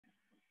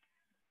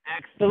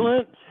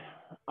Excellent.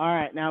 All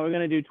right, now we're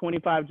going to do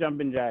 25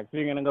 jumping jacks. So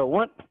you're going to go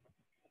 1,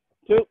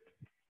 2,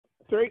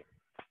 3,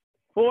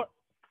 4,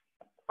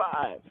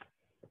 5,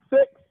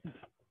 6,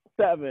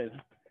 7,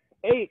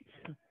 8,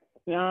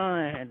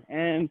 9,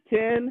 and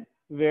 10.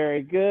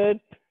 Very good.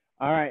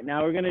 All right,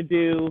 now we're going to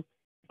do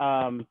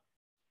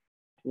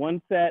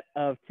one set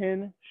of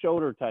 10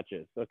 shoulder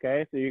touches,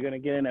 okay? So you're going to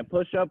get in a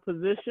push-up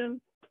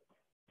position,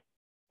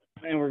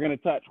 and we're going to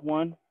touch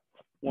 1,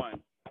 1,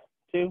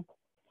 2,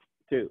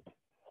 2,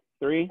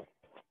 3,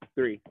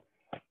 3,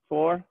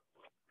 4,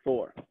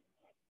 4,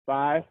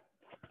 5,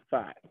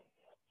 5,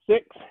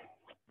 6,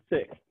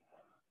 6,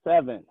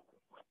 7,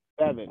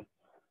 7,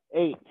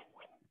 8,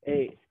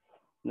 8,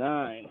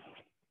 9,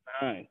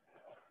 9,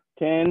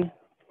 10,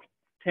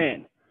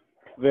 10.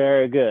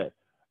 Very good.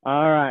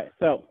 All right,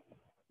 so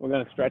we're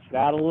going to stretch it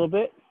out a little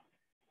bit.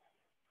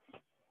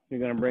 You're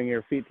going to bring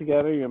your feet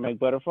together. You're going to make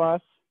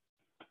butterflies.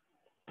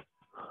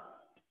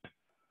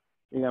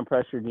 You're going to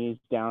press your knees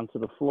down to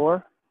the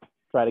floor.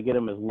 Try to get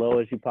them as low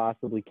as you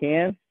possibly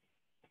can.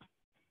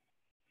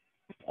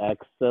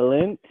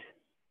 Excellent.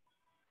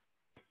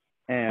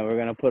 And we're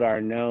going to put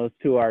our nose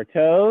to our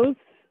toes.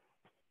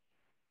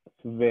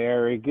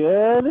 Very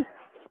good.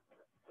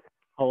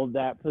 Hold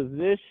that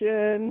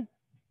position.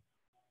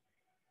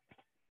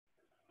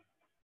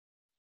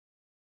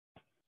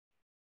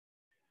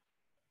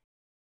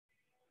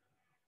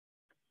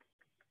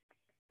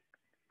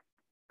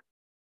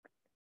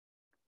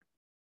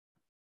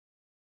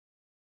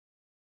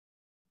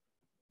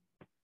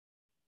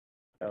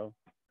 So,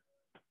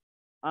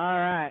 all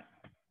right,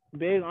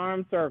 big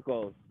arm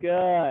circles,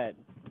 good.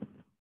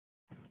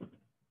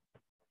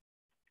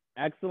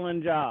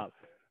 Excellent job.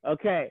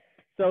 Okay,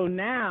 so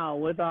now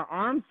with our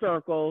arm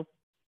circles,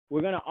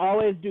 we're gonna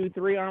always do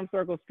 3 arm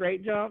circle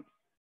straight jumps,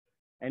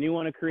 and you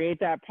wanna create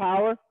that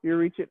power. You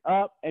reach it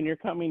up and you're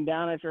coming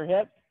down at your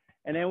hips,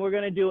 and then we're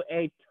gonna do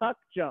a tuck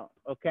jump,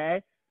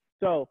 okay?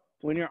 So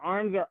when your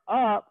arms are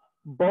up,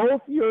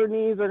 both your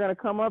knees are gonna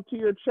come up to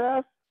your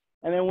chest,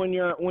 and then when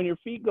your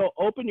feet go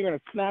open, you're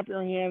gonna snap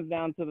your hands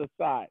down to the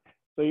side.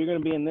 So you're gonna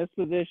be in this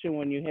position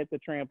when you hit the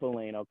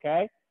trampoline,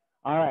 okay?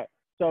 All right,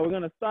 so we're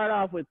gonna start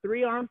off with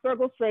 3 arm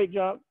circle straight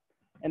jumps,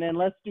 and then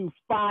let's do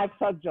 5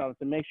 tuck jumps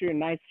and make sure you're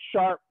nice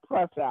sharp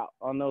press out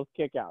on those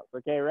kick outs,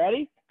 okay,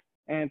 ready?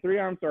 And 3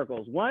 arm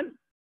circles, 1,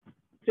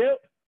 2,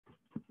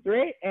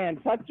 3,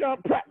 and tuck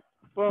jump, press,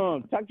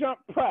 boom, tuck jump,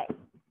 press.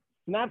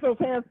 Snap those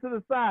hands to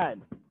the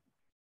side,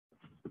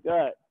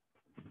 good.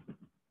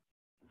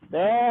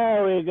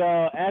 There we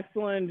go.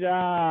 Excellent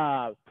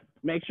job.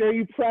 Make sure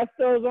you press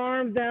those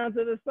arms down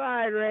to the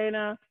side,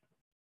 Raina.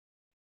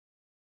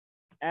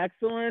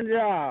 Excellent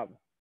job.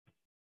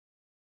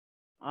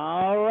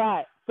 All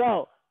right.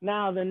 So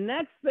now the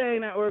next thing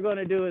that we're going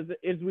to do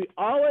is we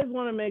always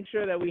want to make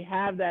sure that we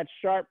have that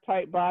sharp,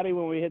 tight body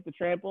when we hit the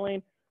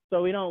trampoline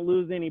so we don't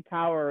lose any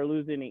power or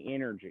lose any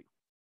energy.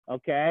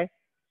 Okay?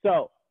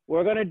 So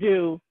we're going to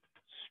do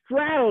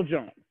straddle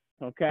jumps.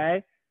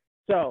 Okay?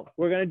 So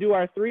we're going to do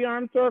our 3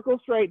 arm circle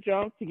straight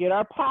jumps to get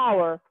our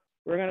power.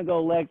 We're going to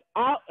go legs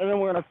out, and then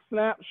we're going to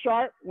snap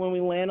sharp when we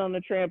land on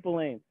the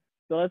trampoline.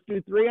 So let's do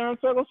 3 arm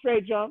circle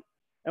straight jumps,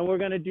 and we're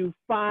going to do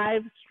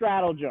 5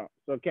 straddle jumps,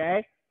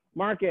 okay?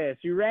 Marcus,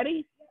 you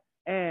ready?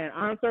 And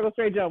arm circle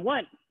straight jump.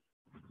 1,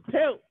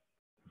 2,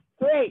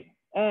 3,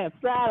 and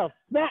straddle,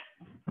 snap.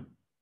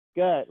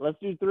 Good. Let's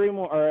do 3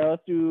 more, or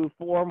let's do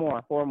 4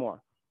 more, 4 more.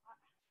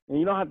 And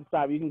you don't have to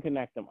stop. You can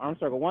connect them. Arm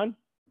circle, 1,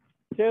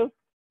 2,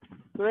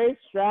 3,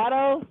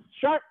 straddle,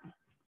 sharp.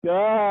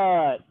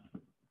 Good.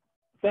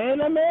 Stay in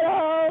the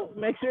middle.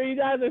 Make sure you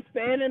guys are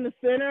staying in the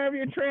center of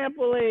your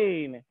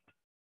trampoline.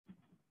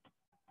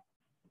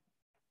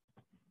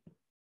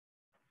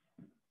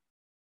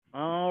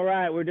 All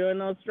right, we're doing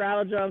those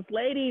straddle jumps.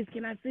 Ladies,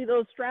 can I see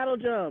those straddle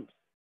jumps?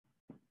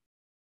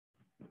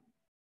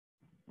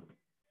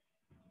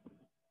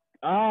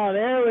 Oh,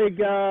 there we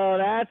go.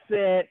 That's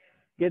it.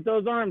 Get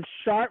those arms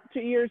sharp to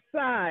your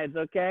sides,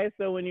 okay?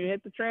 So when you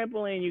hit the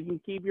trampoline, you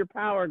can keep your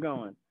power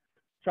going.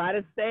 Try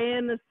to stay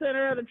in the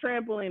center of the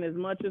trampoline as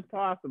much as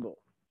possible.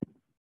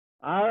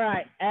 All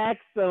right,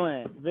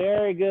 excellent.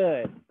 Very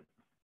good.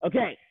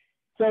 Okay,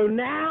 so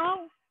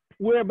now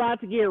we're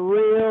about to get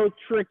real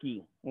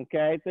tricky,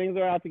 okay? Things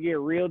are about to get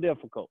real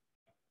difficult,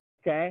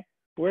 okay?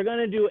 We're going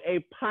to do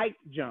a pike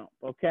jump,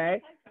 okay?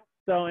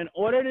 So in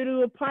order to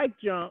do a pike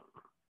jump,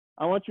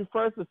 I want you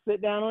first to sit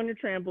down on your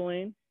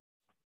trampoline,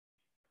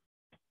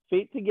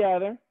 feet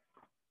together.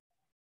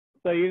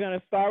 So you're going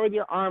to start with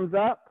your arms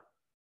up,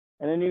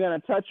 and then you're going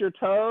to touch your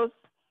toes,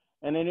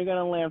 and then you're going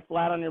to land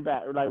flat on your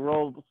back, or like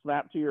roll,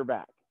 snap to your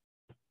back.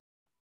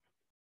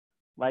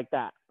 Like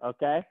that,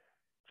 okay?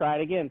 Try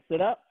it again.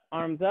 Sit up,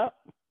 arms up,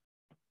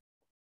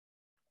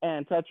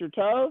 and touch your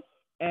toes,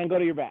 and go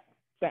to your back.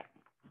 Snap.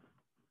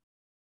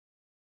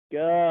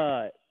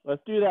 Good.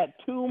 Let's do that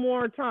 2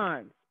 more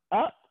times.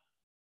 Up,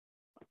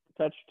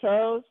 touch your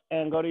toes,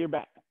 and go to your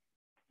back.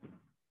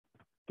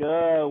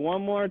 Good.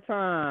 1 more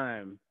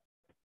time.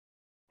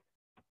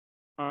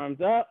 Arms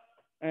up,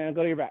 and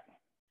go to your back.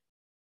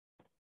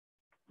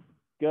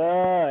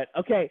 Good.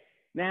 Okay,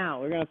 now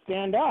we're going to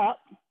stand up.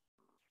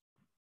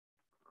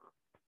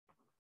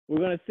 We're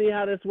going to see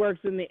how this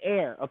works in the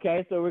air.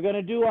 Okay, so we're going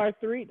to do our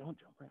three. Don't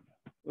jump right now.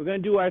 We're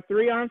going to do our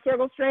 3 arm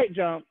circle straight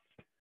jump,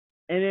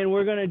 and then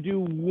we're going to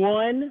do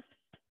 1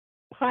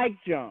 pike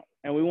jump.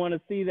 And we want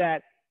to see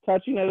that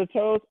touching of the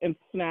toes and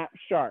snap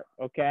sharp.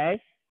 Okay.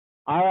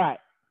 All right.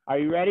 Are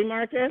you ready,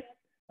 Marcus?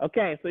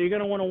 Okay, so you're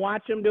going to want to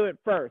watch him do it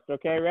first.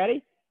 Okay,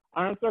 ready?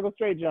 Arm circle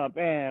straight jump.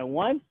 And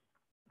 1,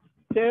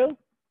 2,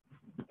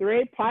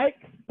 3, pike,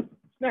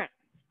 snap.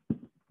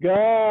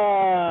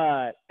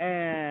 Good.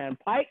 And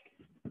pike,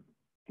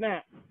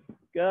 snap.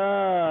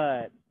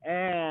 Good.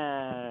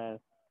 And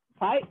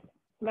pike,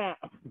 snap.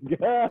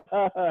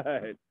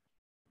 Good.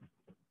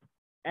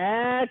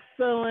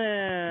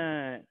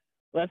 Excellent.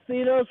 Let's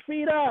see those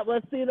feet up.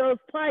 Let's see those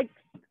pikes.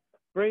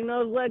 Bring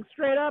those legs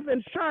straight up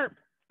and sharp.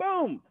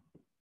 Boom.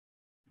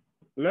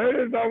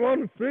 Ladies, I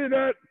want to see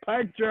that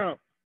pike jump.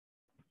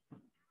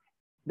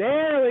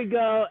 There we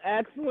go.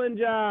 Excellent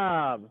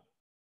job.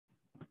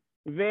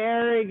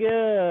 Very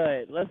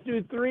good. Let's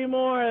do 3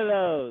 more of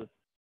those.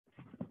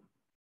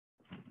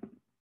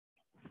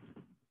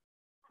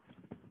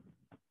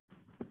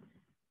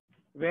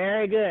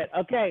 Very good.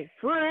 Okay,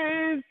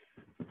 freeze.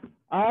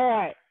 All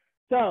right.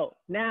 So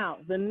now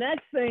the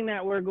next thing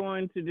that we're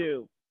going to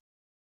do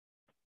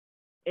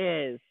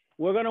is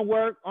we're going to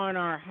work on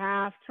our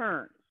half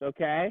turns,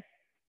 okay?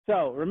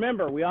 So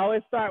remember, we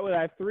always start with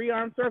our 3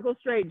 arm circle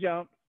straight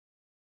jump.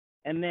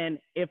 And then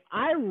if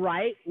I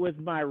write with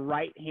my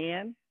right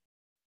hand,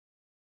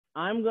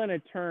 I'm going to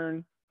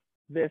turn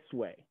this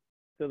way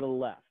to the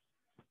left.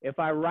 If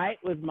I write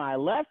with my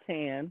left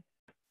hand,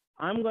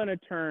 I'm going to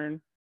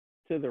turn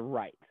to the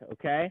right,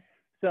 okay?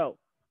 So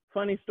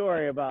funny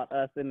story about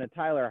us in the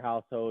Tyler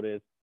household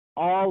is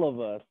all of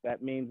us,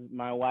 that means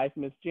my wife,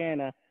 Miss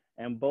Jana,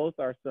 and both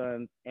our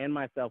sons and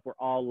myself were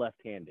all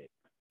left-handed.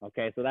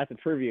 Okay, so that's a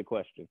trivia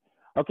question.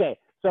 Okay,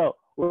 so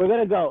we're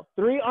going to go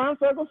 3 arm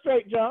circle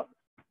straight jump.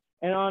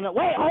 And on the,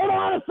 wait, hold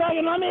on a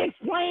second, let me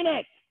explain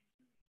it.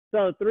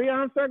 So 3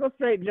 arm circle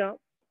straight jump.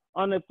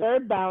 On the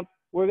 3rd bounce,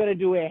 we're going to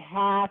do a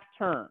half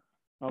turn.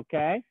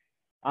 Okay?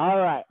 All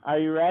right, are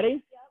you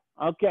ready?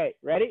 Yep. Okay,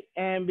 ready?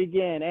 And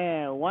begin.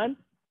 And 1,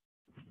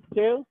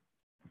 2,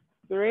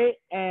 3,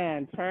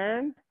 and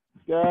turn.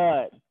 Good.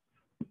 All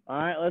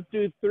right, let's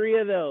do 3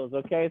 of those.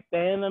 Okay,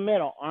 stay in the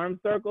middle. Arm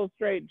circle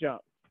straight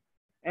jump.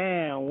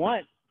 And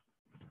 1,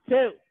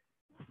 2,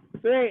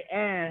 3,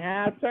 and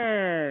half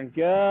turn.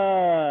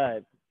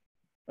 Good.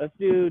 Let's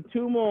do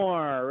 2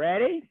 more.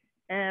 Ready?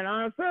 And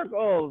arm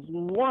circles.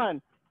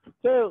 1,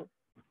 2,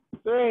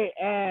 3,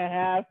 and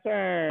half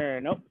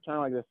turn. Nope, turn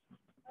like this.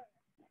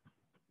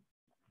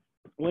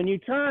 When you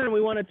turn,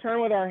 we want to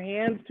turn with our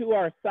hands to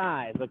our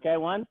sides. Okay,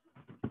 1,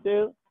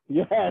 2.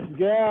 Yes,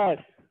 good.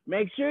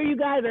 Make sure you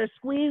guys are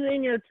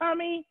squeezing your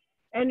tummy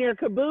and your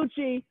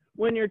kabuchi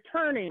when you're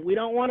turning. We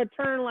don't want to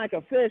turn like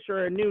a fish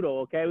or a noodle,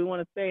 okay? We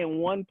want to stay in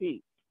one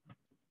piece.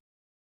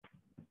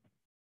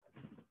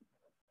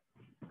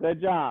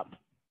 Good job.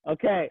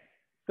 Okay,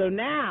 so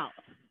now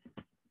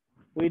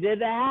we did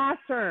the half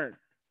turn.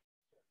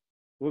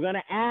 We're going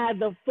to add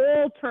the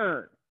full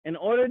turn. In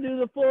order to do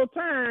the full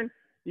turn,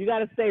 you got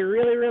to stay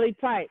really, really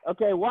tight.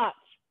 Okay, watch.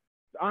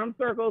 Arm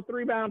circle,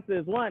 3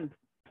 bounces. 1,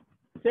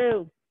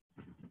 2,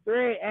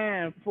 3,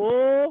 and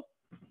full.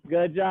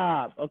 Good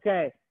job.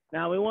 Okay,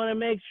 now we want to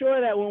make sure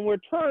that when we're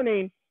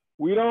turning,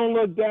 we don't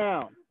look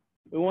down.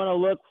 We want to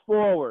look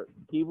forward.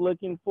 Keep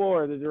looking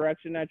forward, the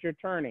direction that you're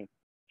turning.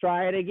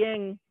 Try it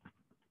again.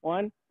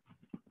 1,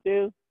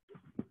 2,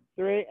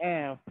 3,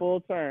 and full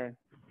turn.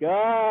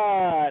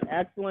 Good.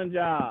 Excellent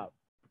job.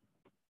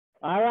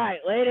 All right,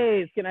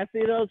 ladies, can I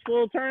see those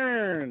full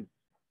turns?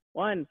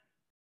 1,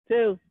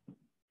 2,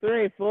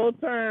 3, full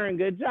turn.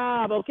 Good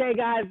job. Okay,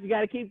 guys, you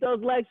got to keep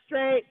those legs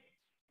straight.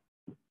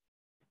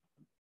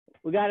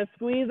 We got to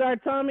squeeze our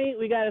tummy.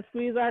 We got to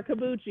squeeze our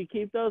kabuchi.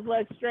 Keep those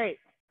legs straight.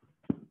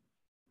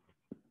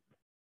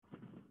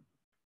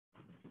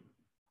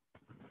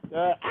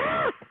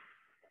 Ah!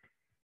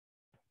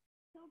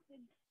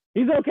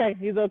 He's okay.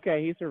 He's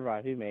okay. He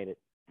survived. He made it.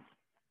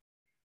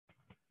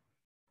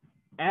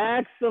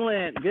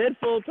 Excellent. Good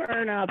full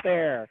turn out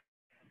there.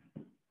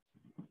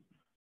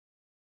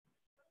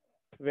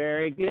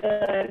 Very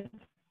good.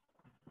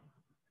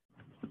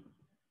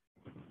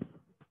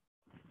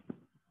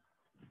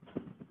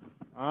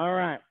 All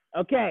right.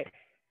 Okay.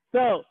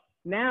 So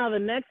now the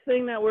next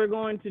thing that we're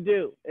going to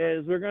do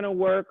is we're going to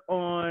work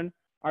on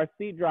our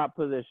seat drop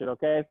position.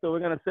 Okay. So we're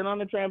going to sit on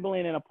the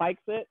trampoline in a pike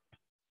sit.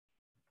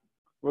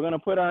 We're going to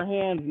put our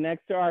hands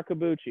next to our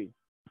kabuchi.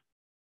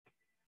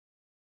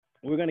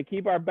 We're going to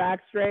keep our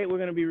back straight. We're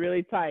going to be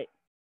really tight.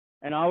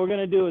 And all we're going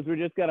to do is we're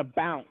just going to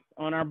bounce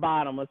on our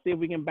bottom. Let's see if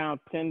we can bounce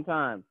 10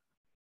 times.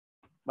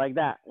 Like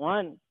that.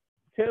 1,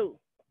 2,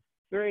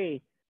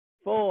 3,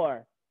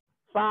 4,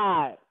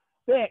 5,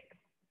 6,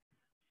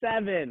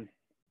 7,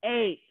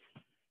 8,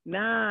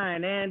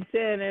 9, and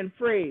 10, and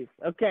freeze.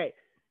 Okay.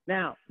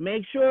 Now,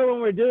 make sure when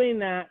we're doing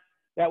that,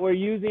 that we're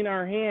using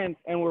our hands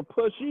and we're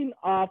pushing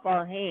off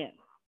our hands.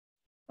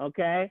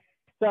 Okay,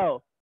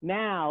 so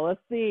now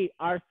let's see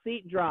our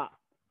seat drop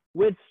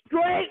with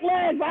straight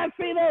legs. I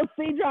see those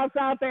seat drops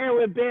out there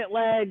with bent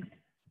legs.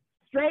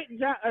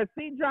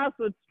 Seat drops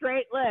with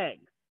straight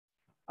legs.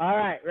 All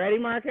right, ready,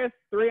 Marcus?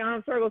 3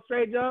 arm circle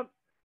straight jump.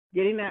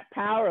 Getting that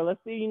power. Let's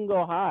see if you can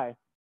go high.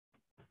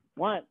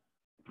 1,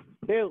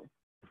 2,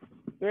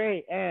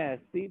 3, and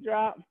seat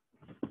drop.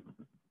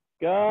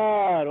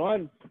 Good.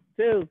 1,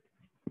 2,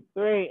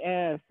 3,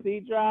 and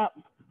seat drop.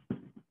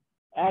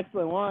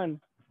 Excellent.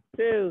 1,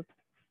 2,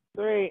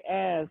 3,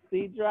 and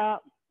seat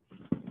drop.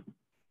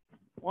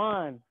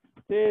 1,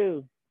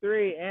 2,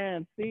 3,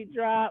 and seat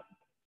drop.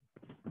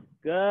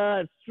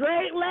 Good.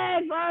 Straight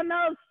legs on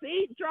those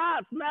seat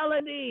drops,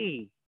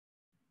 Melody.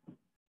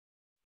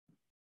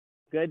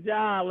 Good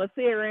job. Let's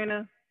see it,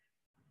 Raina.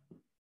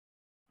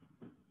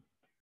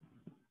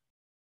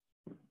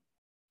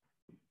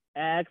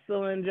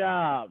 Excellent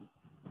job.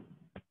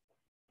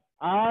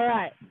 All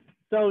right.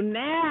 So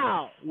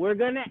now we're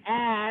going to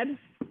add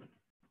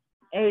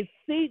a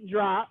seat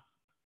drop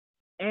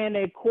and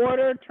a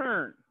quarter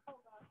turn.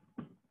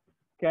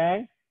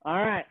 Okay?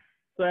 All right.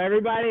 So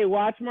everybody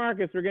watch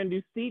Marcus. We're going to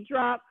do seat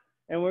drop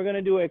and we're going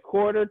to do a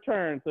quarter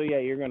turn. So yeah,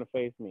 you're going to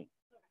face me.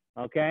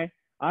 Okay?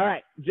 All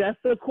right. Just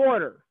a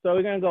quarter. So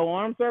we're going to go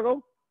arm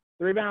circle,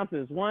 3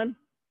 bounces. 1,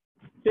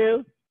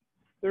 2,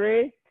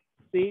 3,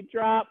 seat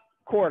drop,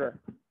 quarter.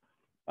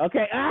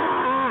 Okay.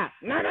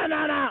 No.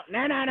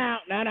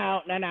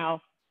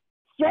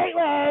 Straight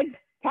leg,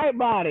 tight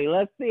body.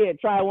 Let's see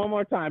it. Try one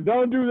more time.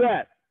 Don't do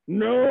that.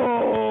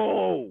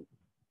 No.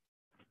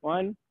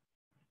 1,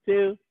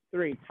 2,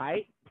 3.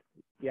 Tight.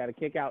 You got to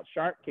kick out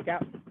sharp. Kick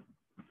out.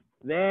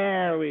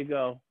 There we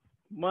go.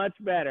 Much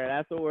better.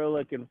 That's what we're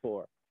looking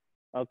for.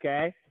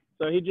 Okay.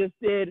 So he just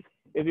did,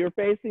 if you're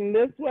facing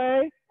this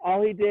way,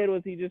 all he did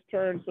was he just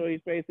turned so he's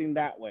facing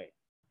that way.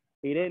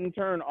 He didn't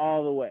turn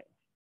all the way.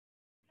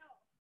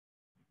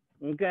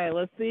 Okay,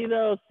 let's see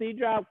those seat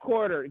drop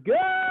quarter.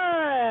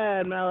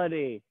 Good,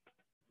 Melody.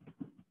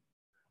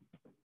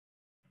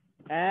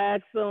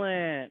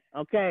 Excellent.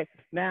 Okay,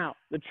 now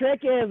the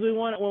trick is we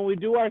want, when we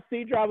do our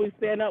seat drop, we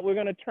stand up, we're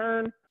going to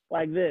turn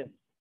like this.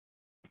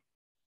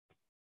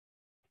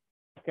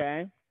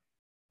 Okay.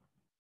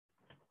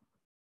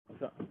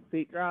 So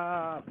seat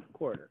drop,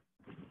 quarter.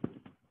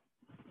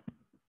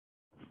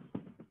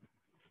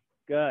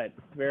 Good,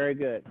 very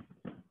good.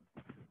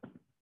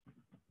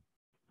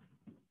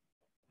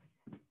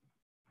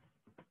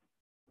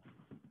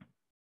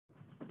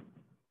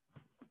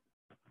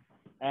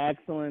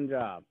 Excellent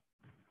job.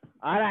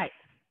 All right,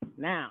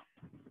 now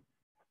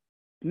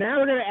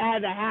we're going to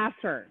add the half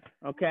turn,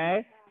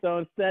 okay? So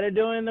instead of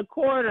doing the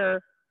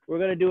quarter, we're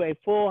going to do a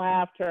full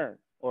half turn,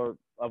 or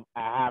a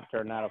half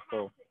turn, not a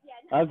full.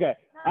 Okay,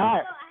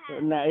 all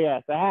right. No,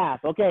 yes, a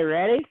half. Okay,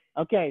 ready?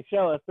 Okay,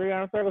 show us 3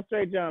 arm circle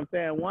straight jump.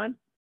 And 1,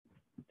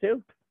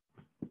 2,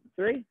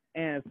 3,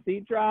 and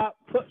seat drop,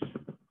 push.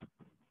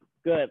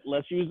 Good.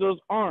 Let's use those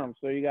arms.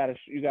 So you gotta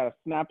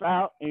snap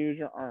out and use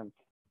your arms.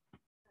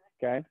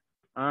 Okay.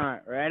 All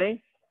right,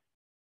 ready?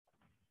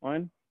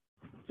 1,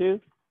 2,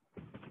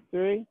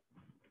 3.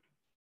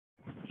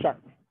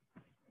 Sharp.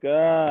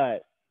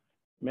 Good.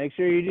 Make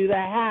sure you do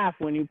that half.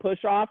 When you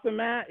push off the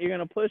mat, you're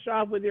going to push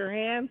off with your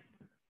hands.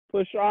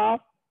 Push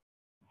off,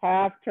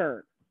 half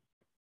turn.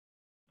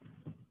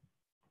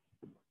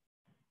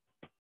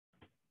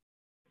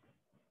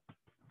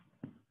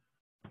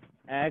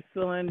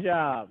 Excellent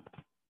job.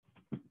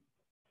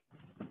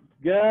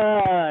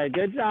 Good.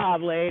 Good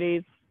job,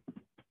 ladies.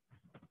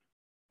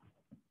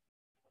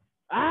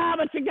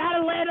 But you got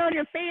to land on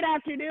your feet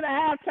after you do the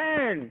half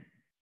turn.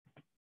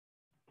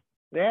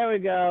 There we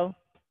go.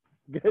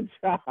 Good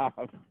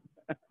job.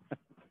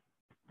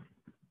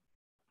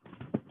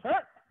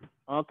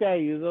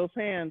 Okay, use those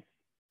hands.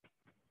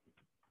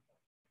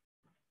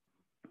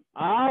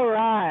 All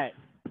right.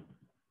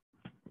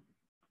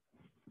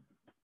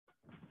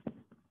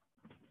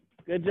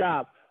 Good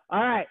job. All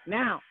right,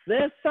 now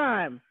this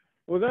time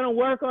we're going to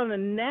work on the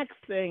next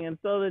thing. And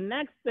so the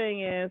next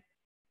thing is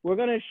we're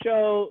going to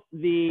show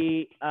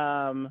the,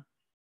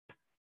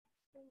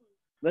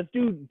 let's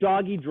do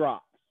doggy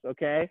drops,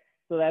 okay?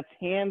 So that's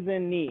hands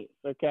and knees,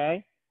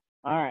 okay?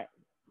 All right.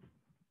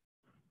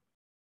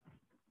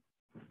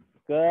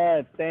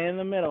 Good. Stay in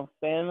the middle.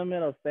 Stay in the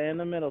middle. Stay in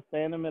the middle.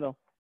 Stay in the middle.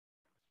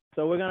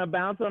 So we're going to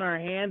bounce on our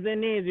hands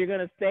and knees. You're going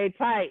to stay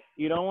tight.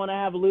 You don't want to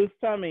have loose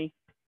tummy.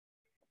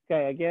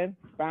 Okay, again.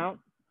 Bounce,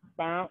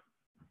 bounce,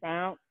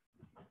 bounce.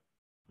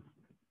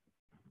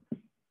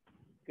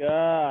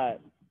 Good.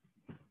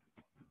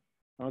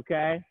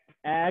 Okay.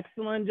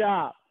 Excellent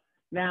job.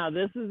 Now,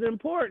 this is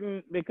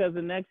important because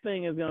the next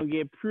thing is going to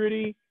get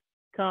pretty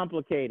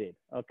complicated.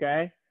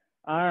 Okay.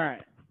 All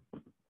right.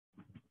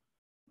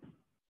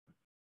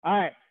 All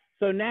right,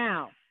 so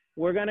now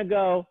we're going to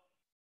go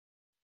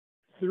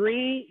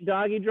 3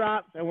 doggy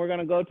drops and we're going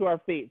to go to our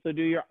feet. So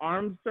do your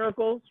arm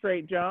circle,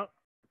 straight jump,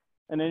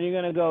 and then you're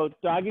going to go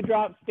doggy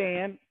drop,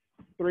 stand,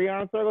 3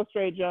 arm circle,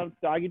 straight jump,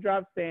 doggy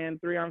drop, stand,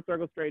 3 arm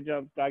circle, straight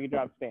jump, doggy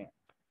drop, stand.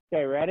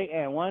 Okay, ready?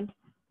 And 1,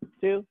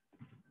 2,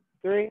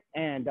 3,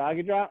 and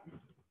doggy drop.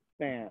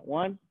 Stand.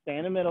 1, stay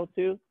in the middle.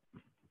 2,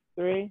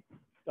 3,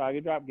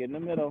 doggy drop, get in the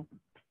middle.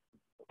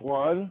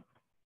 1,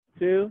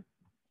 2,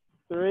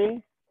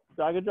 3,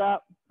 doggy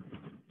drop.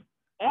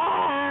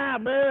 Ah,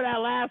 boo, that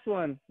last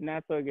one.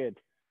 Not so good.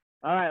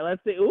 All right,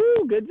 let's see.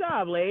 Ooh, good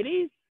job,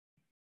 ladies.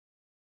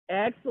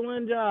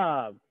 Excellent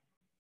job.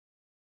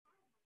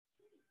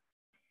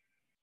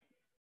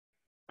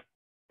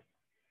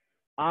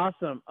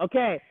 Awesome.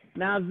 Okay,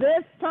 now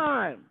this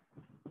time,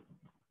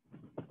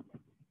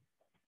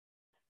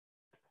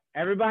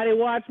 everybody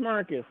watch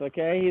Marcus,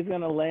 okay? He's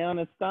going to lay on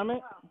his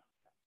stomach.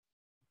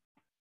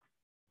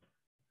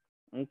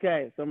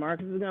 Okay, so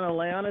Marcus is going to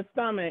lay on his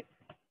stomach.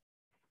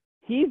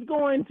 He's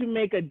going to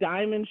make a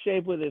diamond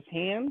shape with his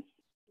hands.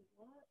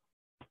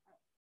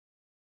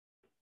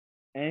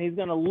 And he's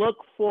going to look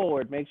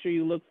forward. Make sure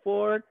you look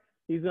forward.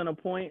 He's going to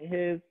point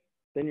his,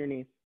 bend your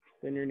knees,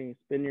 bend your knees,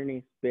 bend your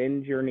knees,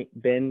 bend your knee,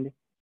 bend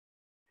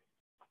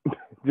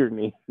your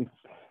knees.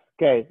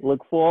 Okay,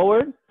 look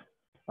forward.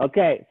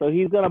 Okay, so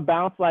he's going to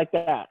bounce like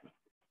that.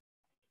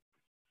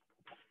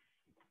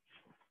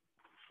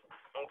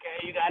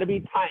 Okay, you got to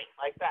be tight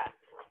like that.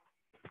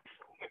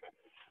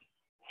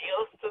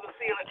 Heels to the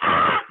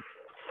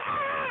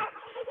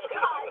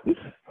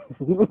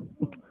ceiling.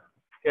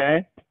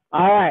 Okay,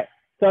 all right.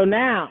 So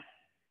now,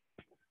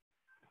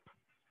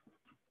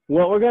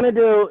 what we're going to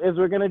do is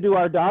we're going to do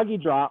our doggy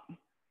drop,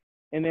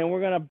 and then we're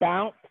going to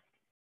bounce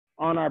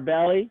on our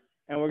belly,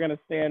 and we're going to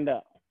stand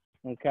up,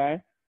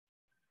 okay?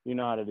 You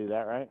know how to do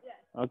that, right?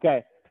 Yeah.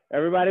 Okay,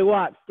 everybody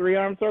watch. 3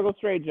 arm circle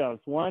straight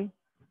jumps. 1,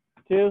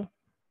 2,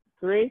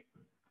 3,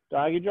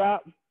 doggy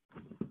drop.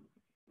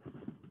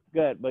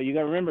 Good, but you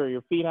got to remember,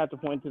 your feet have to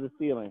point to the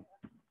ceiling.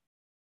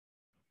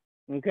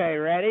 Okay,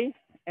 ready?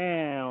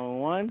 And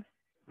 1,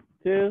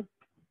 2,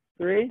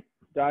 3,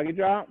 doggy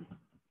drop.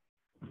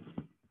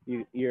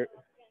 Your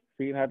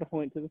feet have to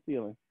point to the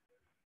ceiling.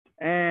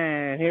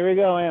 And here we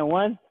go. And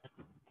 1,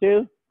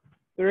 2,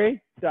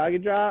 3, doggy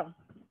drop.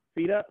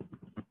 Feet up.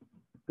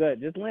 Good.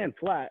 Just land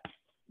flat.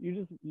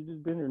 You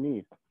just bend your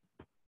knees.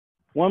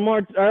 One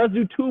more. Let's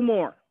do 2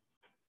 more.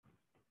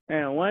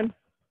 And 1,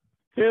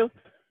 2,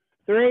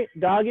 3,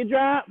 doggy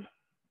drop.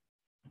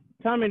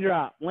 Tummy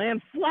drop.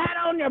 Land flat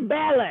on your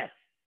belly.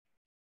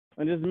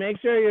 And just make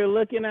sure you're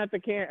looking at the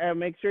camera.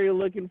 Make sure you're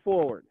looking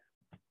forward.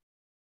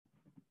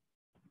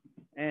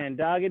 And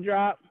doggy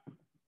drop.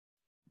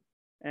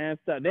 And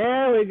stuff.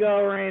 There we go,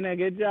 Raina.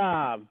 Good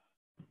job.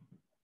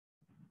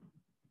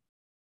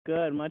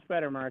 Good. Much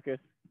better, Marcus.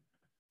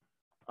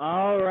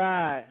 All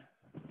right.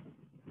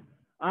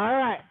 All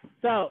right.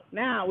 So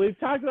now we've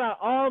talked about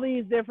all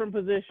these different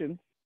positions.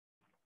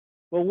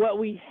 But what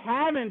we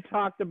haven't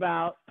talked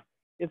about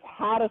is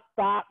how to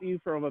stop you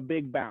from a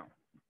big bounce.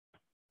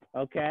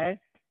 Okay?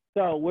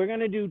 So we're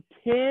going to do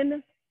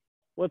 10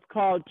 what's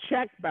called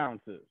check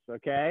bounces,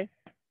 okay?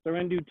 So we're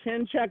going to do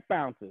 10 check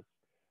bounces.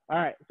 All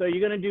right, so you're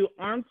going to do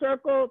arm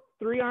circle,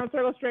 3 arm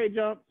circle straight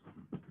jumps,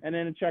 and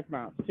then a check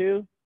bounce.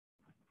 2,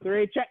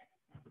 3, check.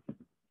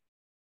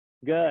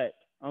 Good,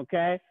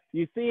 okay?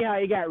 You see how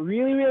you got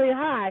really, really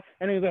high,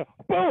 and then you go,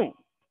 boom.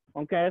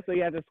 Okay, so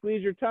you have to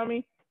squeeze your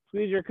tummy,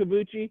 squeeze your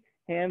kabuchi,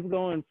 hands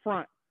go in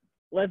front.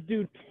 Let's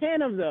do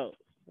 10 of those,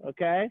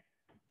 okay?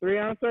 3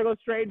 arm circle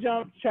straight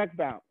jump, check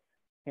bounce.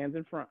 Hands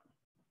in front.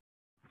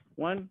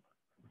 1,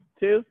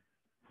 2,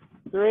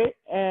 3,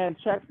 and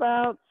check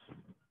bounce.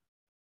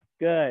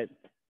 Good.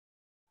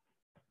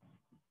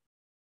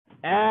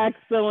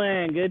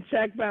 Excellent. Good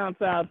check bounce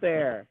out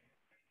there.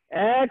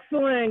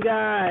 Excellent,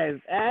 guys.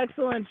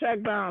 Excellent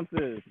check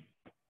bounces.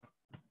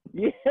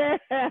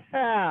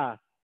 Yeah.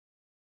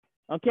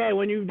 Okay,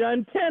 when you've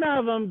done 10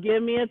 of them,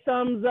 give me a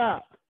thumbs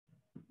up.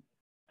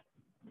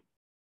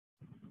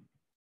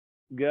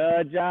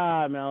 Good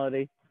job,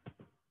 Melody.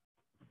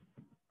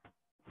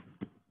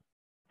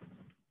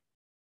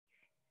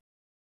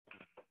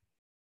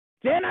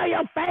 Jenna,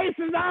 your face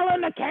is all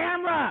in the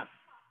camera.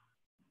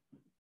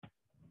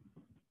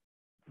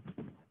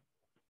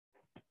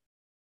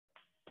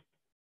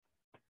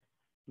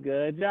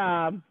 Good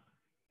job.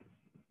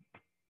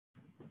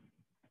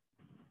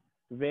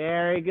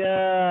 Very good.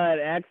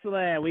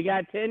 Excellent. We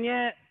got 10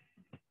 yet?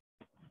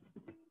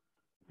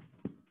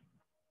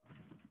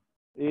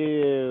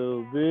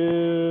 Ew,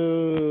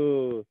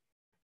 boo.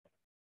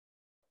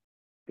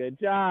 Good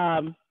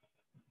job.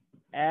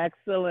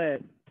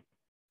 Excellent.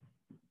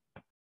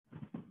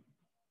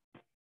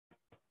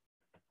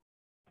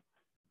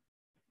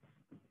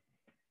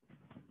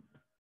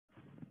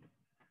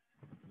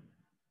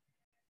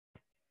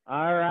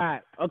 All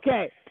right.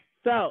 Okay.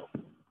 So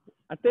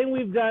I think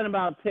we've done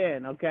about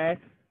 10. Okay.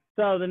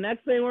 So the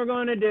next thing we're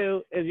going to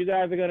do is you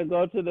guys are going to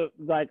go to the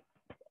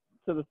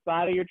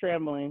side of your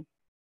trampoline.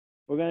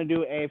 We're going to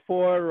do a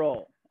forward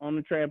roll on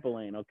the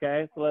trampoline.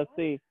 Okay. So let's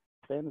see.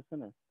 Stay in the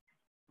center.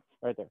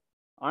 Right there.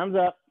 Arms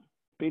up.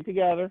 Feet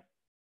together.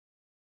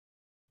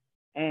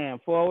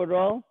 And forward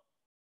roll.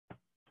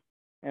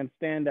 And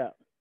stand up.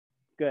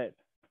 Good.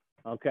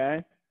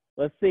 Okay.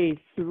 Let's see,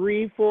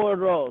 3 forward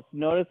rolls.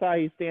 Notice how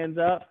he stands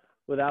up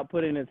without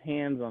putting his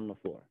hands on the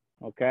floor.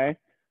 Okay,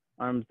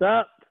 arms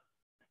up.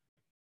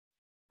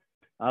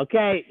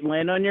 Okay,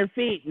 land on your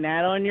feet,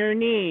 not on your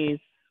knees.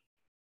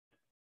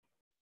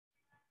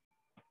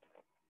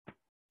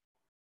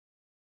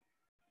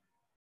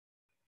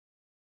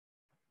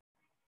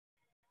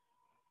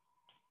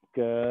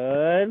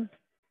 Good.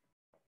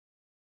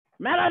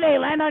 Melody,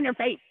 land on your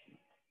feet.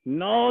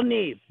 No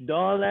knees.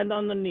 Don't land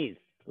on the knees.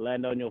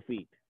 Land on your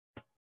feet.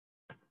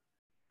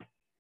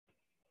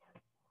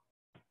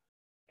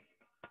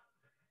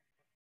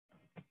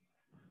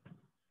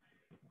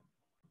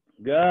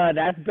 Good.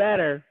 That's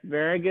better.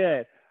 Very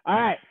good. All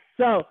right.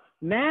 So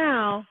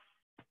now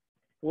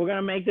we're going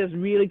to make this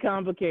really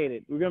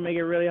complicated. We're going to make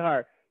it really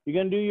hard. You're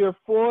going to do your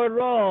forward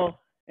roll,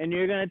 and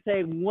you're going to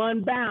take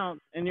one bounce,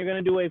 and you're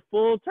going to do a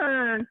full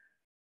turn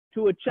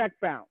to a check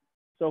bounce.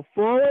 So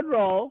forward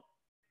roll,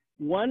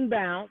 one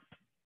bounce,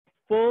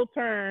 full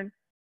turn,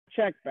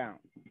 check bounce.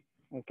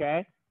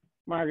 Okay?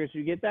 Marcus,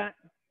 you get that?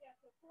 Yeah,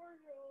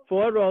 so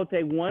forward roll,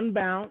 take one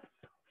bounce,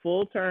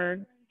 full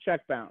turn,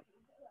 check bounce.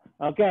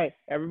 Okay,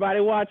 everybody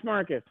watch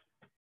Marcus.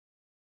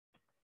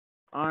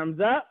 Arms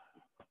up.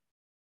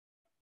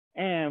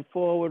 And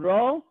forward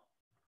roll.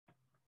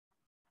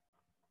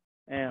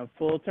 And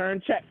full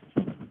turn check.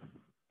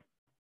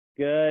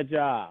 Good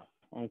job.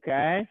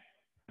 Okay?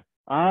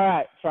 All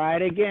right, try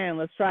it again.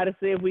 Let's try to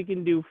see if we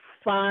can do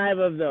 5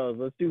 of those.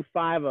 Let's do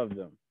 5 of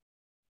them.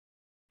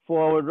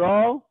 Forward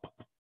roll.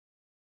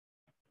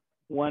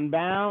 One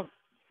bounce.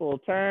 Full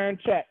turn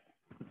check.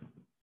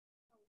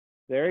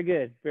 Very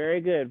good.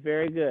 Very good.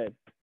 Very good.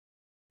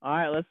 All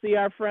right, let's see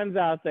our friends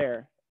out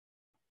there.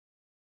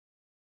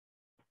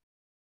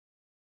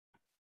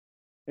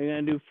 We're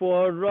going to do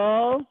forward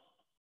roll,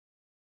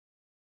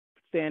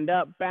 stand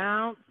up,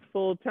 bounce,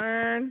 full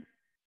turn,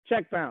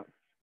 check bounce.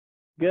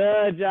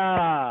 Good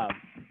job.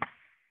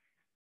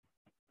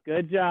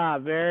 Good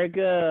job. Very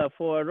good.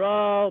 Forward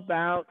roll,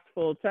 bounce,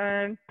 full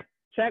turn,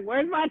 check.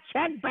 Where's my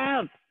check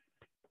bounce?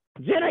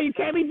 Jenna, you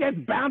can't be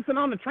just bouncing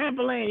on the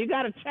trampoline. You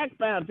got to check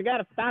bounce. You got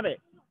to stop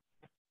it.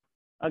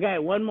 Okay,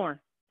 one more.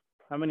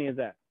 How many is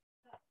that?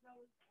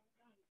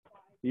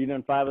 You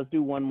done 5. Let's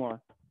do one more.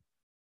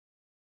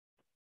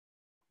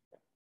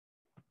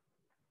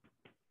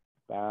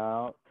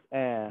 Bounce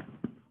and.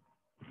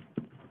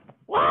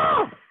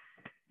 Whoa!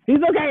 He's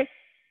okay.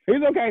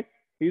 He's okay.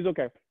 He's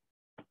okay.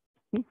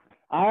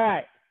 All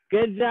right.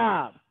 Good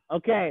job.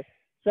 Okay.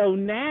 So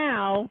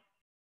now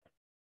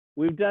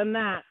we've done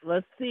that.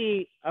 Let's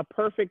see a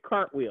perfect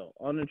cartwheel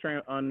on the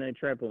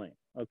trampoline.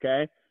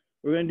 Okay.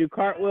 We're gonna do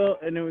cartwheel,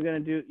 and then we're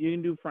gonna do. You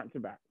can do front to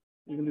back.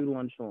 You can do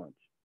lunge to lunge.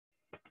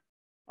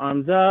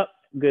 Arms up.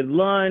 Good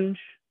lunge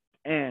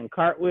and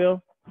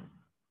cartwheel.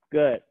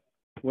 Good.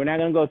 We're not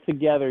gonna go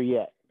together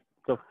yet.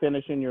 So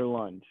finish in your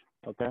lunge.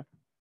 Okay.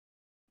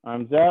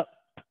 Arms up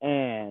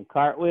and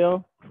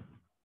cartwheel.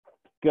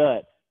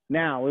 Good.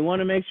 Now, we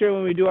want to make sure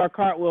when we do our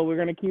cartwheel, we're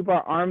going to keep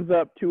our arms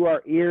up to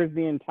our ears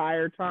the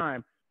entire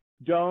time.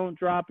 Don't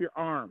drop your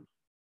arms.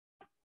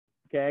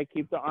 Okay?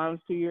 Keep the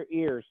arms to your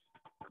ears.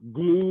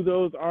 Glue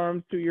those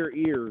arms to your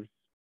ears.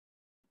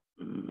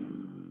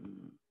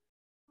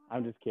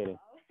 I'm just kidding.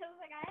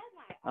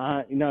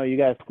 No, you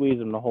got to squeeze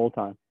them the whole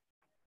time.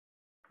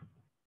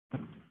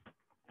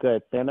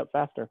 Good. Stand up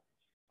faster.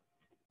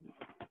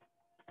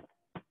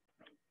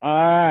 All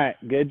right,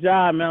 good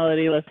job,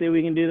 Melody. Let's see if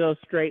we can do those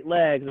straight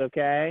legs,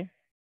 okay?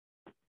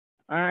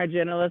 All right,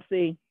 Jenna, let's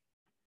see.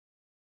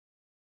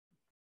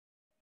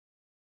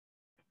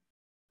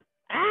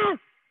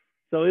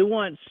 So we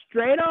want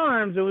straight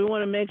arms, and we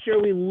want to make sure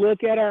we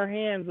look at our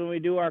hands when we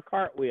do our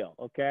cartwheel,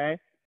 okay?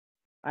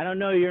 I don't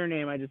know your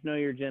name. I just know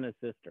you're Jenna's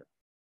sister.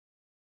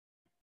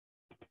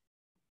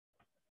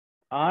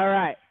 All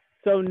right,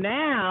 so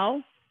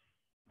now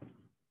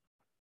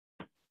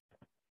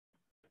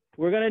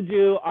we're going to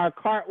do our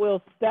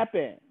cartwheel step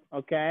in,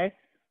 okay?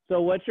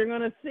 So what you're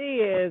going to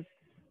see is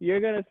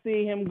you're going to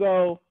see him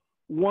go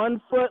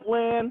 1 foot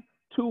land,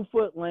 2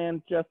 foot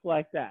land, just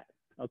like that,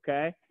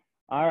 okay?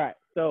 All right,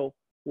 so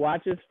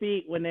watch his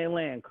feet when they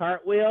land.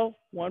 Cartwheel,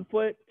 1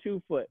 foot,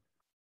 2 foot,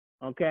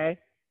 okay?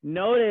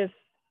 Notice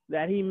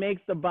that he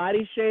makes the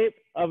body shape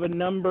of a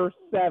number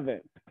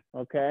 7,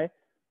 okay?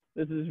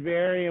 This is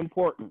very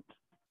important,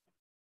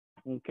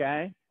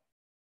 okay?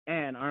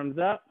 And arms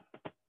up.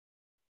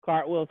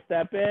 Cartwheel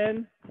step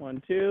in.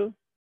 1, 2.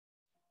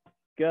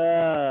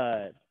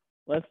 Good.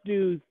 Let's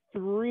do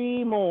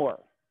 3 more.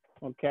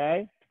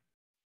 Okay.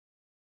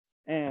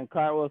 And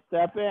cartwheel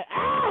step in.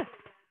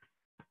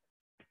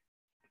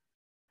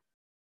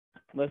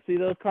 Let's see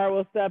those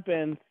cartwheel step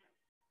ins.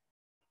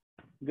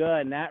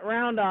 Good. Not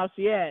round offs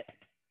yet.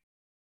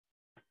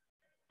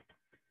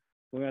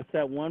 We're going to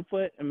set 1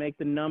 foot and make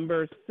the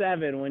number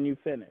 7 when you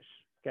finish.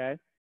 Okay.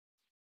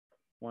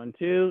 1,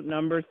 2.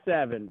 Number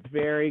 7.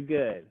 Very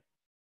good.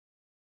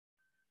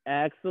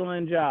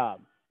 Excellent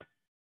job.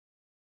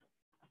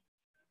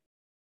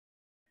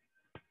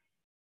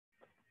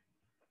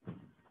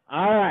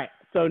 All right,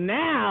 so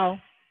now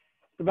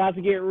it's about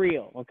to get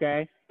real,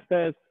 okay?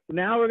 Because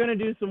now we're going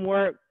to do some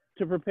work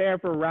to prepare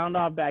for round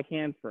off back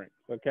handsprings,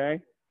 okay?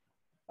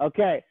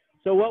 Okay,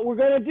 So what we're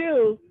going to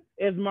do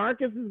is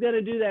Marcus is going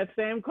to do that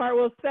same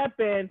cartwheel step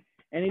in,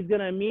 and he's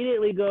going to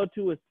immediately go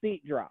to a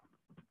seat drop.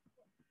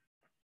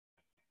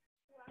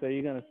 So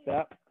you're going to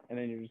step, and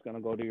then you're just going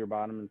to go to your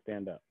bottom and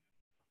stand up.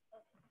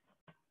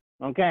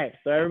 Okay,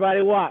 so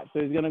everybody watch.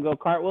 So he's going to go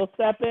cartwheel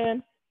step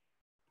in.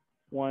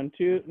 1,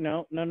 2,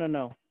 no.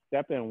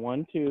 Step in,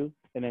 1, 2,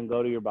 and then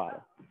go to your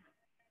bottom.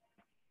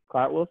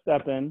 Cartwheel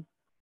step in,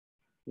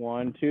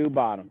 1, 2,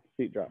 bottom,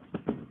 seat drop.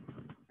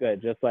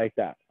 Good, just like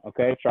that.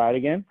 Okay, try it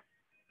again.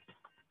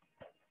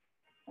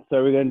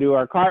 So we're going to do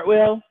our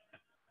cartwheel.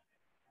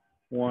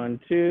 1,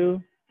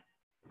 2,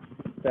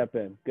 step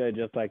in. Good,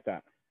 just like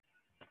that.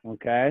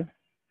 Okay.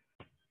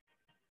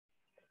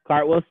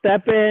 Cartwheel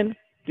step in,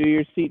 do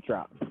your seat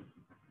drop.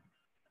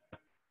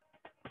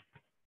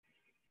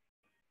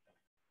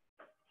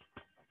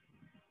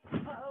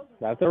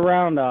 That's a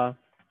round off.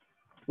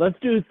 Let's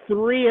do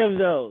 3 of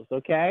those,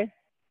 okay?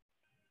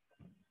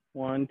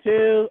 1,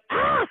 2.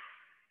 Ah!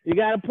 You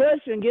got to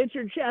push and get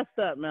your chest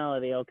up,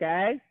 Melody,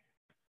 okay?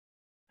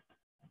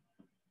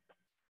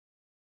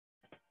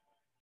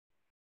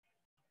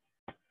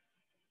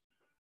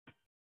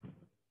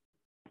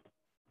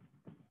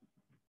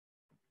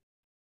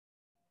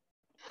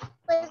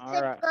 Was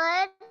it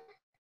good?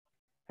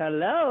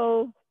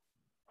 Hello?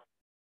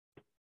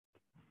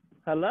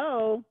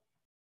 Hello?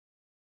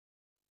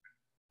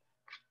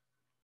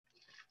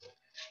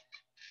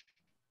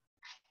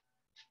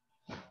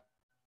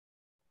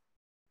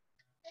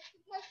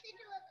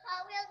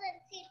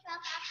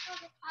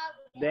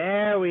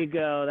 There we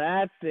go.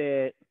 That's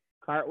it.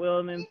 Cartwheel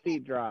and then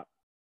seat drop.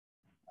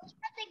 There's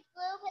something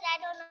blue, but I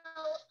don't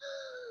know.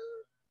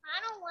 I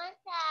don't want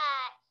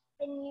that.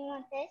 Then you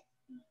want this?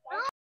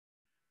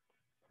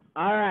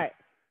 All right.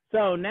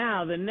 So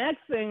now the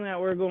next thing that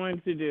we're going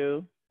to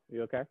do,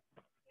 you okay?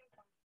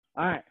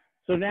 All right.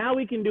 So now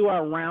we can do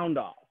our round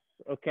offs,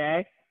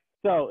 okay?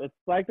 So it's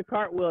like the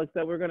cartwheel,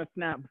 except we're going to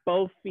snap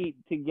both feet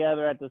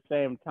together at the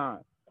same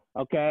time,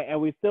 okay?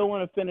 And we still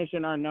want to finish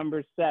in our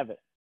number 7,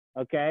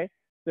 okay?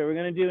 So we're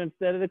going to do,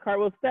 instead of the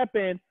cartwheel step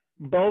in,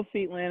 both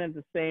feet land at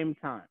the same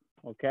time,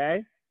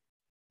 okay?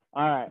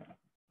 All right.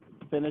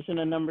 Finishing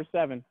in number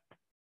 7.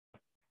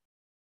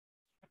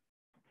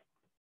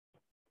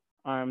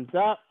 Arms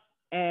up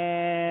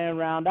and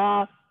round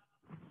off.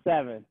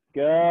 7.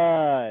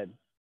 Good.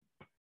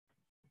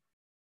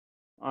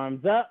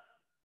 Arms up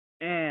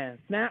and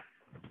snap.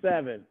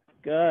 7.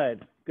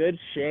 Good. Good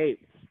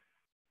shapes.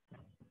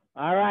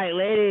 All right,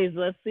 ladies,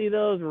 let's see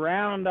those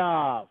round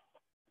off.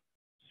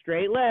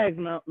 Straight legs,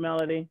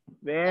 Melody.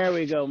 There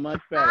we go.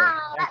 Much better.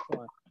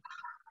 Excellent.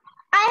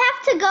 I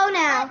have to go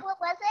now. What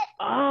was it?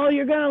 Oh,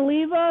 you're going to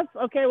leave us?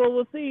 Okay, well,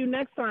 we'll see you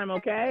next time,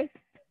 okay?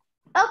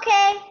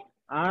 Okay.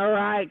 All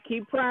right.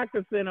 Keep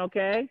practicing,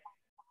 okay?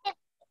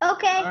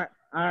 Okay. All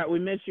right. We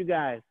miss you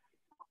guys.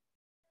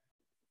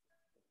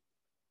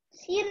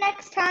 See you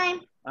next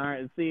time. All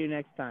right. See you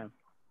next time.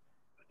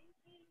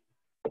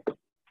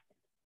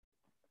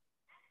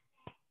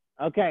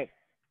 Okay.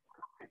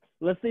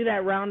 Let's see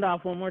that round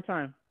off one more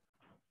time.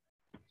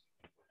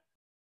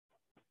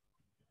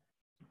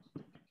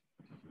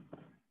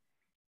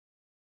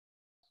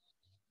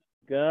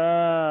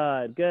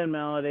 Good. Good,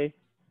 Melody.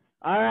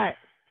 All right.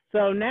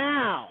 So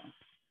now,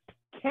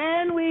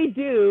 can we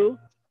do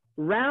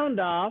round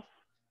off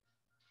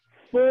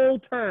full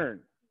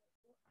turn?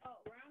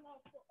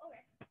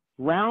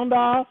 Round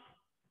off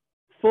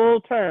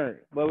full turn.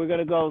 But we're going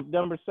to go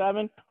number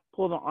 7,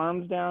 pull the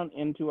arms down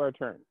into our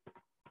turn.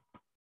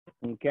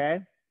 Okay?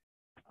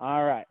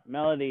 All right.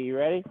 Melody, you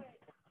ready?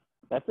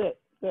 That's it.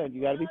 Good.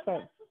 You got to be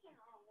fast.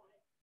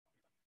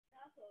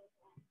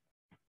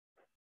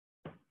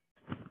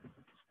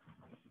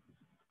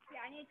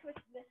 Yeah, I need to twist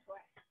this way.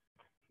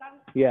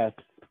 Yes.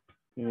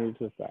 You need to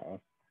twist that one.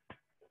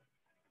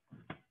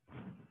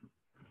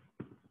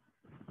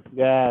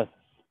 Yes.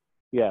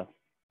 Yes.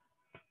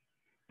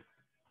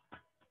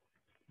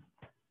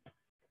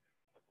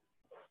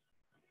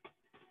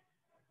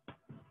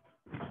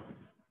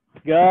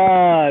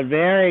 Good.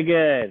 Very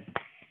good.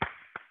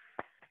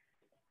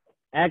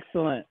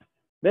 Excellent.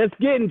 That's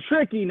getting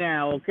tricky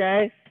now,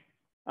 okay?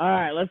 All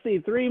right, let's see.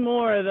 3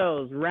 more of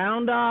those.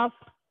 Round off,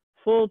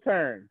 full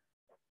turn.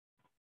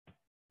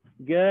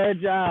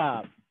 Good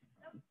job.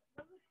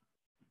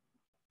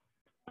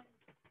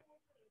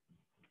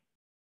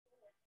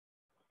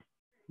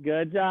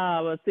 Good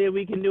job. Let's see if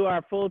we can do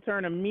our full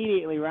turn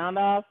immediately. Round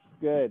off.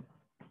 Good.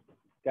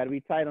 Got to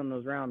be tight on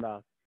those round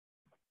offs.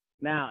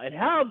 Now, it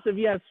helps if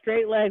you have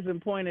straight legs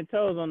and pointed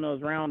toes on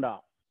those round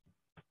offs.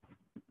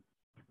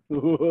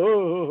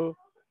 Whoa.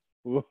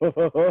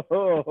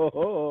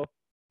 Whoa.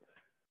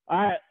 All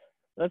right,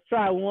 let's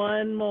try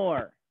one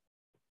more.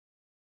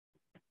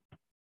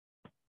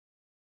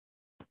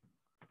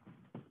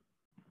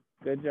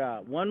 Good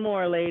job. One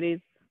more, ladies.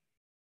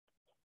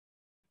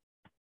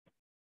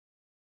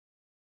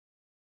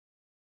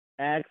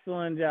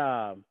 Excellent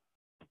job.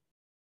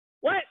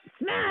 What?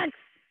 Snacks?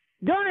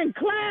 During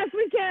class?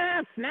 We can't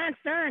have snacks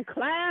during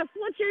class.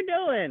 What you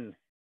doing?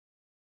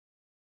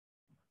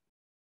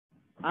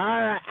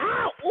 All right.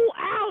 Ow! Oh,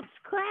 ouch!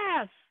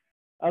 Crash.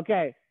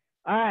 Okay.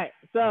 All right.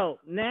 So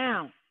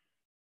now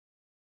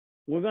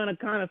we're gonna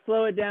kind of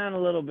slow it down a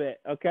little bit.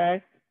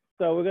 Okay.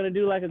 So we're gonna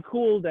do like a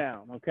cool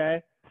down.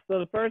 Okay. So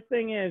the first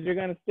thing is you're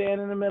gonna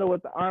stand in the middle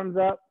with the arms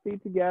up,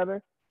 feet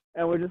together,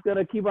 and we're just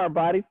gonna keep our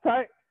bodies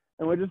tight,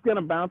 and we're just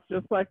gonna bounce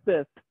just like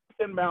this.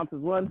 10 bounces.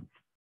 1,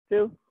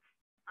 2,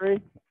 3,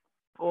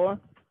 4,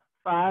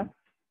 5,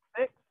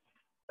 6,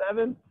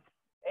 7,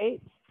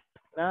 8,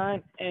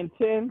 9, and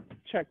 10.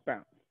 Check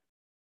bounce.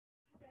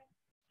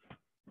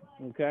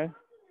 Okay.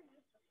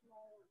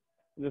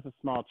 Just a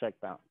small check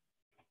bounce.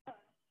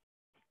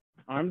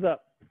 Arms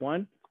up.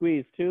 1,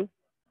 squeeze. 2,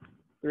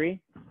 3,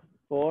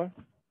 4,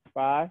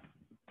 5,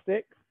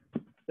 6,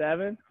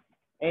 7,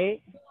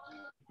 8,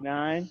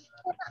 9,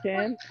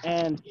 10,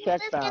 and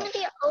check bounce. This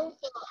is gonna be over.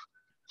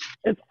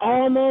 It's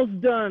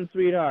almost done,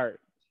 sweetheart.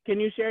 Can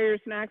you share your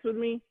snacks with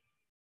me?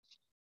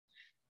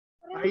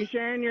 Are you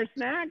sharing your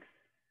snacks?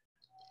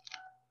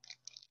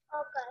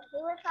 Okay, he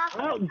was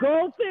talking. Oh,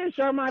 goldfish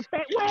are my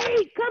favorite.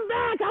 Wait, come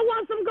back. I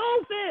want some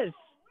goldfish.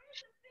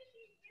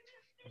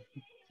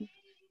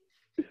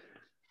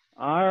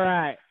 All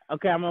right.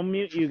 Okay, I'm going to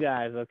mute you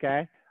guys,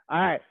 okay? All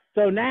right.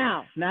 So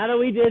now that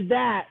we did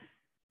that,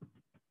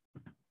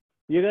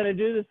 you're going to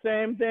do the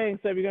same thing.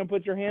 So you're going to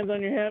put your hands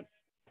on your hips,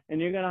 and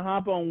you're going to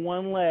hop on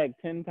one leg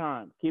 10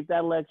 times. Keep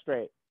that leg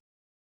straight.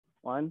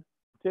 1,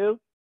 2,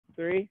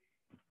 3,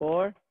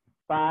 4,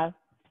 5,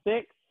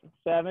 6,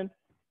 7,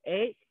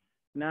 8,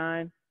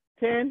 9,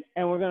 10.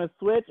 And we're going to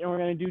switch, and we're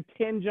going to do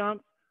 10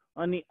 jumps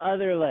on the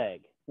other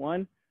leg.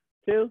 1,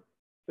 2,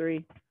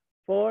 3,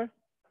 4,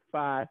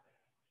 5,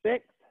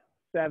 6,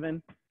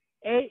 7,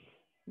 8,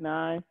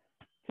 9,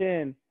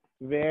 10.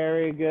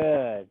 Very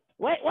good.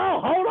 Wait, whoa,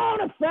 hold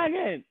on a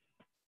second.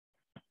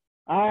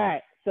 All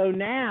right, so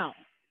now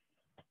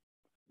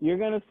you're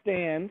going to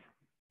stand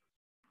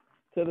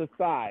to the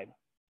side.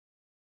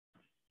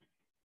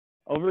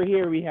 Over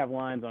here, we have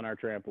lines on our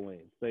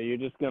trampoline. So you're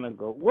just going to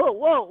go, whoa,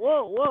 whoa,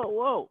 whoa, whoa,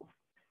 whoa.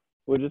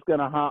 We're just going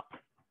to hop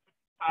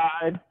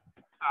side,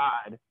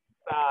 side,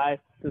 side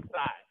to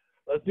side.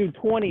 Let's do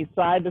 20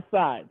 side to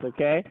sides,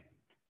 okay?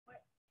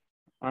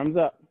 Arms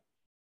up.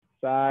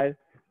 Side,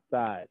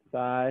 side,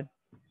 side.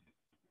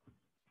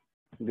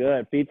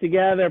 Good. Feet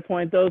together.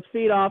 Point those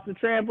feet off the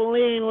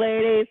trampoline,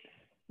 ladies.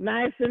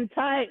 Nice and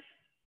tight.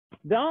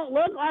 Don't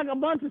look like a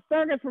bunch of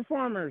circus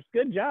performers.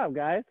 Good job,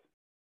 guys.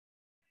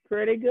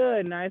 Pretty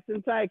good. Nice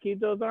and tight. Keep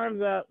those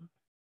arms up.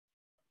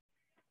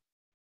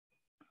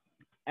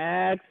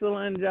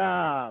 Excellent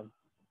job.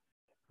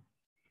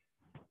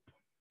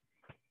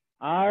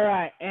 All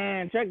right.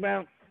 And check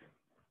bounce.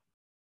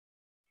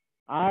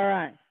 All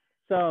right.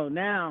 So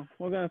now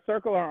we're going to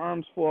circle our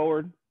arms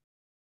forward.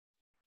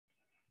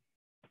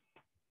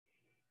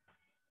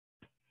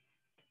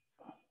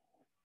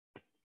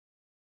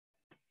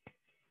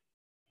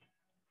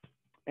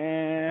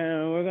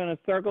 And we're going to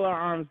circle our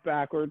arms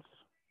backwards.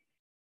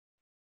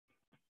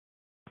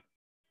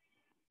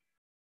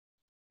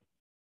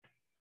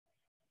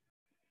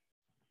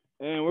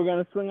 And we're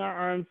going to swing our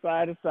arms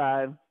side to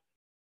side.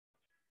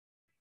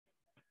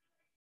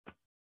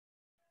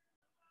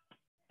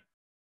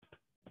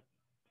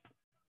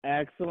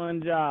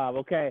 Excellent job.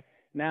 Okay,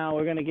 now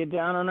we're going to get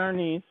down on our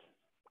knees.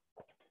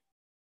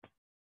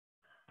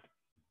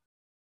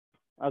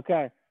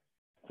 Okay,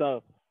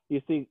 so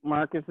you see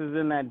Marcus is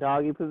in that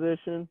doggy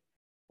position.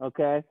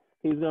 Okay,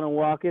 he's going to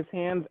walk his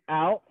hands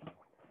out.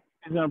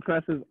 He's going to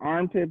press his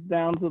armpits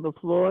down to the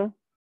floor.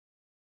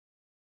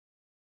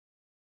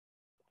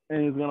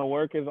 And he's going to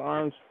work his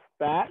arms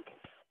back.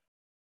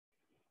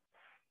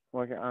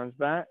 Work your arms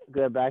back.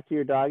 Good, back to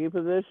your doggy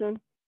position.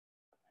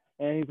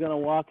 And he's going to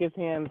walk his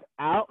hands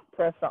out,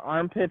 press the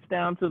armpits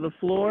down to the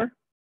floor.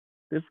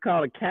 This is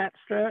called a cat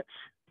stretch.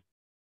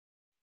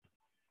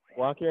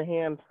 Walk your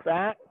hands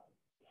back.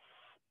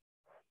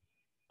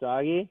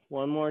 Doggy,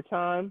 one more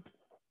time.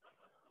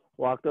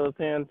 Walk those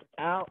hands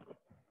out.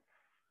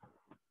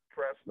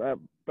 Press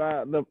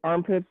the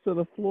armpits to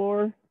the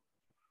floor.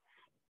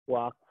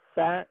 Walk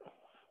back.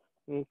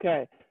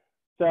 Okay,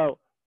 so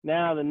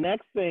now the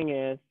next thing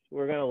is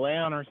we're going to lay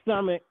on our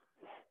stomach.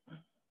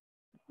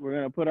 We're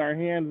going to put our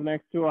hands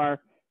next to our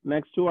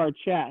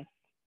chest.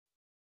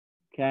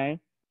 Okay,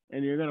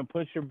 and you're going to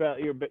push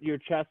your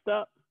chest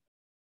up.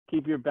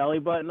 Keep your belly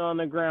button on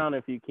the ground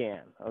if you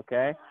can.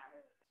 Okay,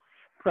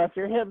 press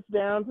your hips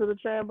down to the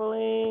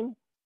trampoline.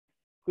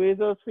 Squeeze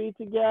those feet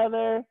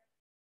together.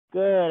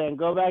 Good, and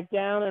go back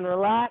down and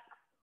relax.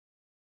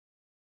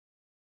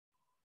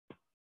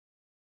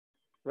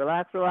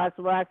 Relax, relax,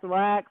 relax,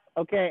 relax.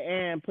 Okay,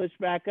 and push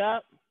back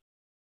up.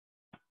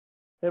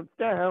 Hips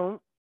down.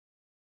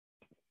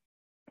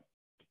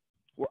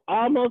 We're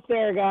almost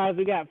there, guys.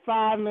 We got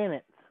 5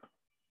 minutes.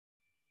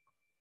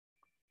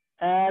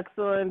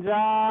 Excellent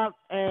job.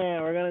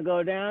 And we're going to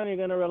go down. You're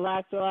going to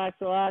relax, relax,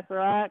 relax,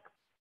 relax.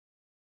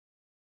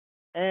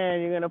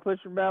 And you're going to push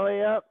your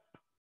belly up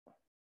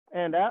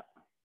and up.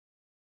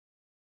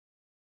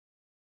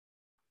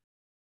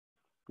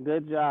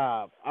 Good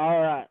job.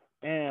 All right.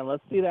 And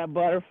let's see that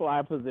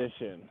butterfly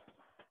position.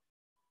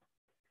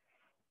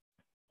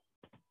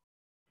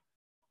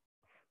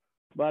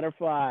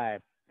 Butterfly.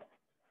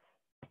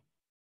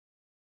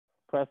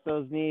 Press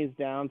those knees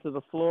down to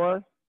the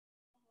floor.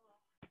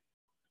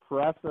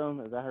 Press them.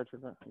 Does that hurt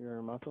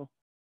your muscle?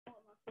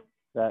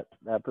 That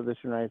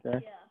position right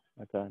there?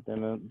 Yeah. Okay,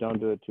 then don't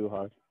do it too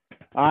hard.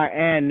 All right,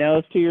 and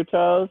nose to your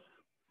toes.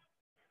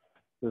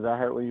 Does that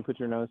hurt when you put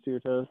your nose to your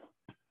toes?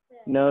 Yeah.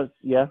 Nose,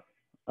 yeah?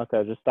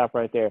 Okay, just stop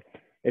right there.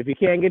 If you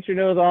can't get your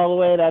nose all the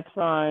way, that's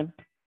fine.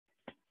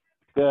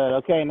 Good.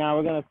 Okay, now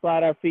we're going to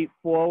slide our feet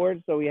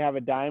forward so we have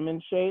a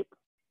diamond shape.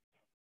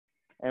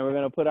 And we're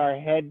going to put our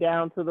head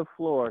down to the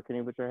floor. Can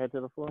you put your head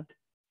to the floor?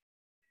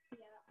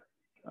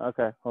 Yeah.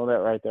 Okay, hold that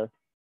right there.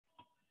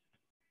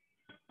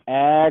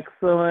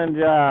 Excellent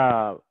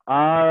job.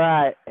 All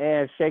right,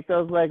 and shake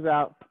those legs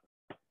out.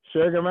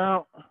 Shake them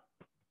out.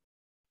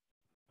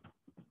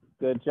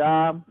 Good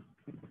job.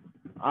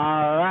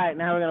 All right,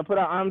 now we're going to put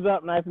our arms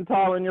up nice and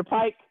tall in your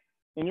pike.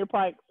 In your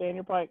pike, stay in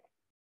your pike.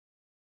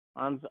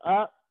 Arms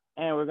up,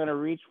 and we're going to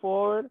reach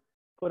forward,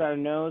 put our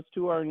nose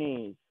to our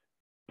knees.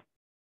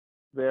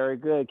 Very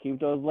good. Keep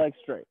those legs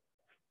straight.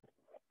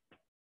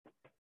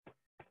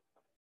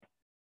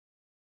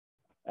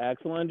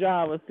 Excellent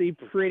job. Let's see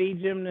pretty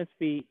gymnast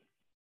feet.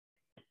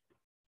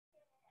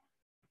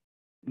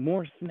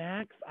 More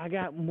snacks? I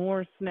got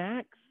more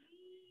snacks.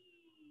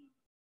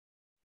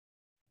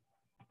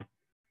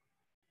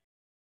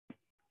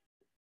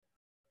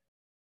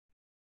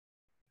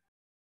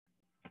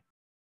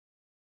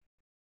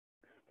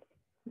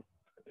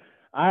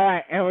 All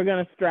right, and we're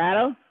going to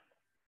straddle.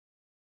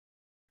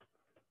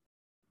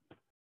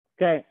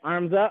 Okay,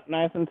 arms up,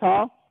 nice and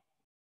tall.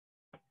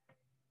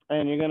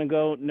 And you're going to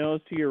go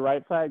nose to your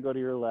right side, go to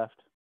your left.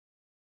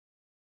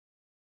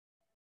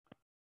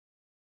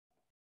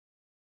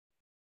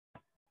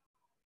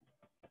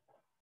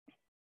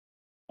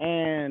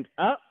 And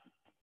up.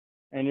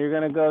 And you're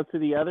going to go to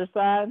the other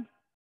side.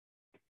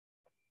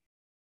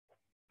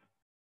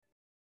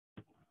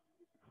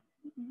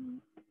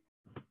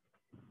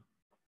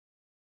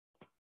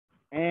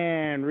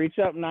 And reach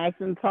up nice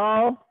and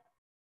tall.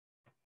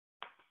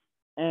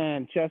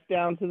 And chest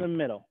down to the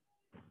middle.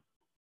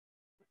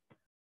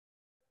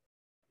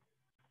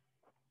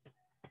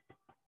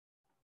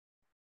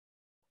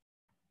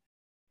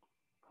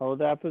 Hold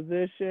that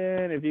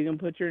position. If you can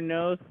put your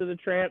nose to the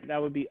tramp,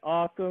 that would be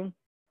awesome.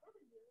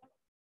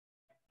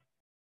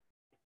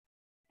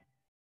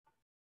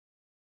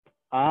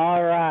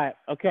 All right.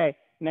 Okay.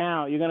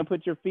 Now you're going to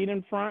put your feet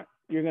in front.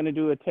 You're going to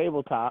do a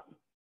tabletop.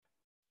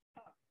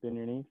 Bend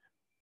your knees.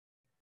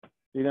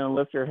 You're going to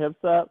lift your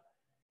hips up.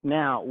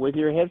 Now, with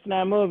your hips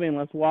not moving,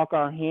 let's walk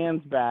our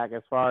hands back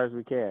as far as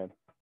we can.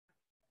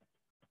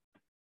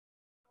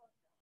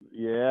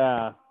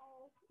 Yeah.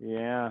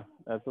 Yeah.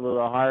 That's a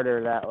little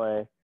harder that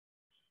way.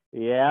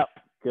 Yep.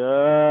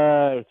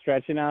 Good.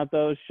 Stretching out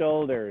those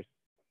shoulders.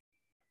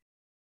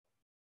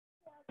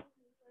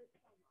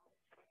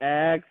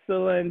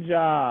 Excellent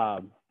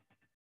job.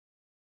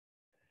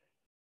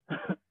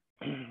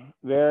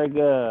 Very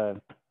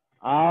good.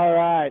 All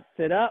right.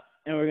 Sit up,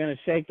 and we're going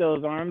to shake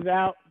those arms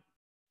out.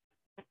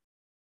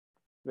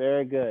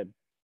 Very good.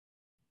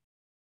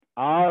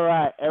 All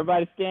right.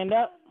 Everybody stand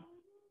up.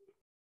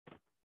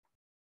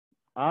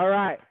 All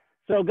right.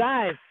 So,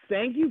 guys,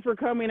 thank you for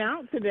coming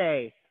out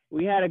today.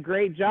 We had a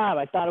great job.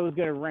 I thought it was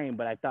going to rain,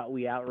 but I thought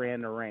we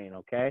outran the rain,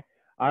 okay?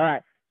 All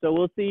right. So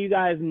we'll see you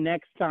guys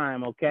next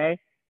time, okay?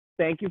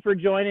 Thank you for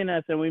joining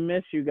us, and we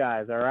miss you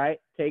guys, all right?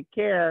 Take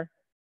care.